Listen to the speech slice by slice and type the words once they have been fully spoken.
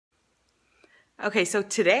Okay, so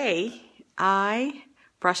today I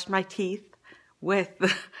brushed my teeth with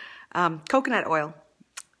coconut oil.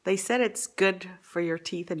 They said it's good for your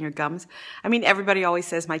teeth and your gums. I mean, everybody always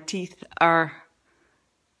says my teeth are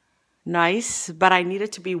nice, but I need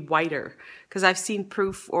it to be whiter because I've seen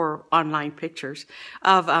proof or online pictures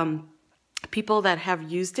of people that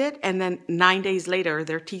have used it and then 9 days later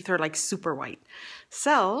their teeth are like super white.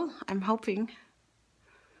 So I'm hoping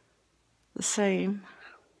the same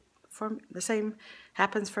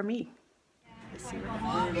happens for me. Let's see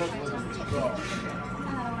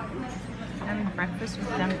having breakfast with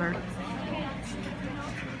Denver.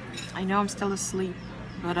 I know I'm still asleep,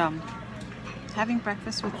 but having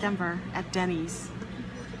breakfast with Denver at Denny's.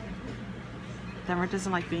 Denver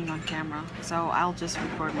doesn't like being on camera, so I'll just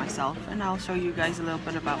record myself and I'll show you guys a little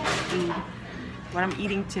bit about my food, what I'm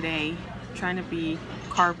eating today, trying to be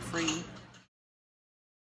carb free.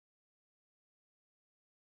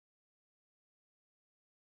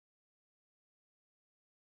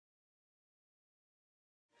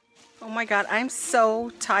 Oh my God, I'm so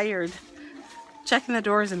tired. Checking the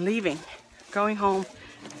doors and leaving. Going home.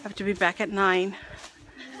 I have to be back at 9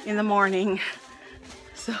 in the morning.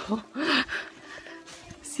 So,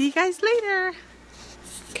 see you guys later.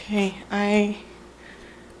 Okay, I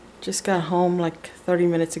just got home like 30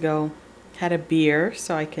 minutes ago. Had a beer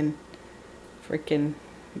so I can freaking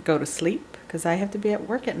go to sleep because I have to be at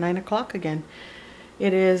work at 9 o'clock again.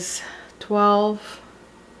 It is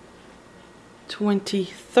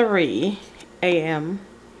 12:23 a.m.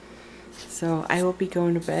 So I will be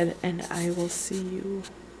going to bed and I will see you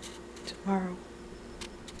tomorrow.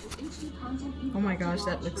 Oh my gosh,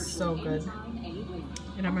 that looks so good.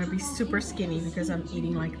 And I'm gonna be super skinny because I'm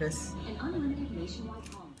eating like this.